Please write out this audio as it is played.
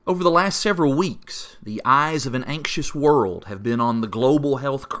Over the last several weeks, the eyes of an anxious world have been on the global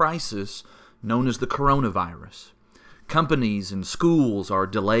health crisis known as the coronavirus. Companies and schools are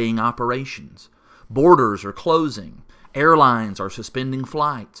delaying operations. Borders are closing. Airlines are suspending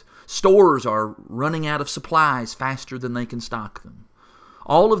flights. Stores are running out of supplies faster than they can stock them.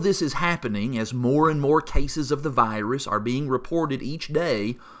 All of this is happening as more and more cases of the virus are being reported each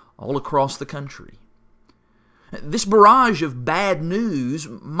day all across the country. This barrage of bad news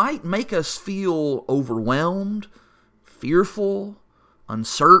might make us feel overwhelmed, fearful,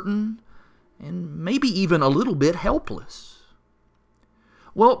 uncertain, and maybe even a little bit helpless.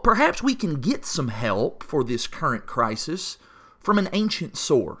 Well, perhaps we can get some help for this current crisis from an ancient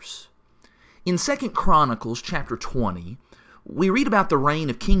source. In 2 Chronicles chapter 20, we read about the reign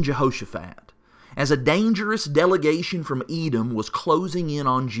of King Jehoshaphat as a dangerous delegation from Edom was closing in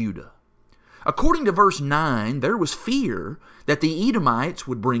on Judah. According to verse 9, there was fear that the Edomites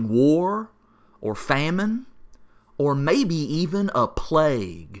would bring war or famine or maybe even a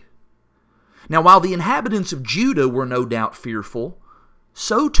plague. Now, while the inhabitants of Judah were no doubt fearful,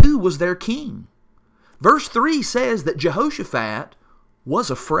 so too was their king. Verse 3 says that Jehoshaphat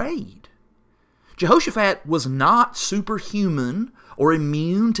was afraid. Jehoshaphat was not superhuman or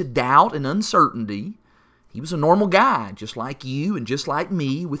immune to doubt and uncertainty. He was a normal guy, just like you and just like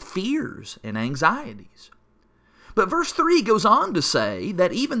me, with fears and anxieties. But verse 3 goes on to say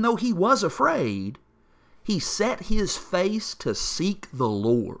that even though he was afraid, he set his face to seek the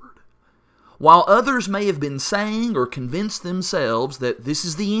Lord. While others may have been saying or convinced themselves that this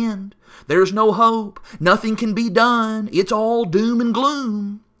is the end, there's no hope, nothing can be done, it's all doom and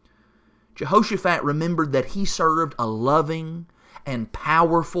gloom, Jehoshaphat remembered that he served a loving and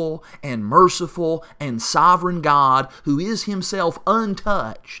powerful and merciful and sovereign God who is himself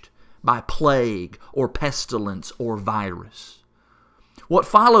untouched by plague or pestilence or virus. What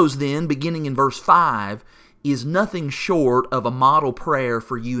follows then, beginning in verse 5, is nothing short of a model prayer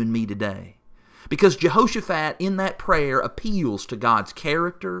for you and me today. Because Jehoshaphat in that prayer appeals to God's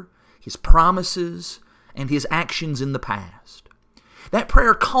character, His promises, and His actions in the past. That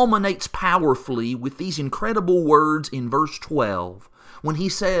prayer culminates powerfully with these incredible words in verse 12 when he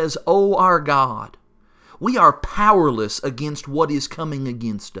says, "O our God, we are powerless against what is coming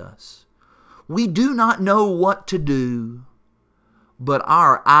against us. We do not know what to do, but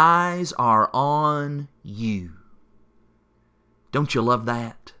our eyes are on you." Don't you love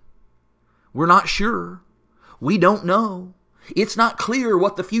that? We're not sure. We don't know. It's not clear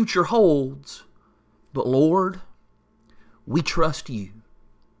what the future holds. But Lord, we trust you.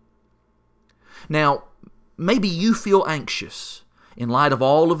 Now, maybe you feel anxious in light of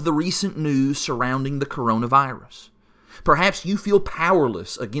all of the recent news surrounding the coronavirus. Perhaps you feel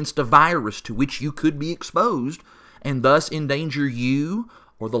powerless against a virus to which you could be exposed and thus endanger you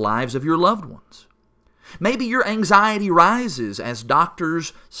or the lives of your loved ones. Maybe your anxiety rises as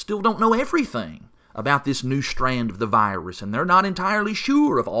doctors still don't know everything about this new strand of the virus and they're not entirely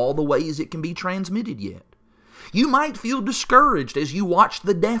sure of all the ways it can be transmitted yet. You might feel discouraged as you watch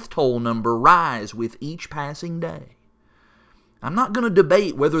the death toll number rise with each passing day. I'm not going to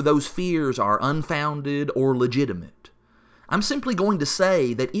debate whether those fears are unfounded or legitimate. I'm simply going to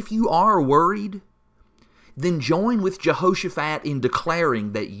say that if you are worried, then join with Jehoshaphat in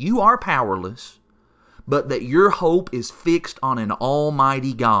declaring that you are powerless, but that your hope is fixed on an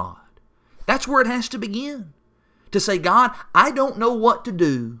almighty God. That's where it has to begin. To say, God, I don't know what to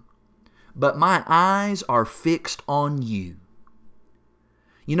do, but my eyes are fixed on you.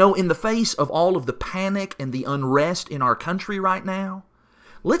 You know, in the face of all of the panic and the unrest in our country right now,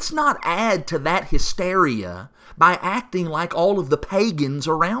 let's not add to that hysteria by acting like all of the pagans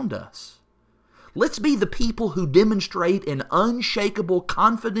around us. Let's be the people who demonstrate an unshakable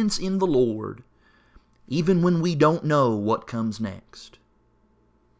confidence in the Lord, even when we don't know what comes next.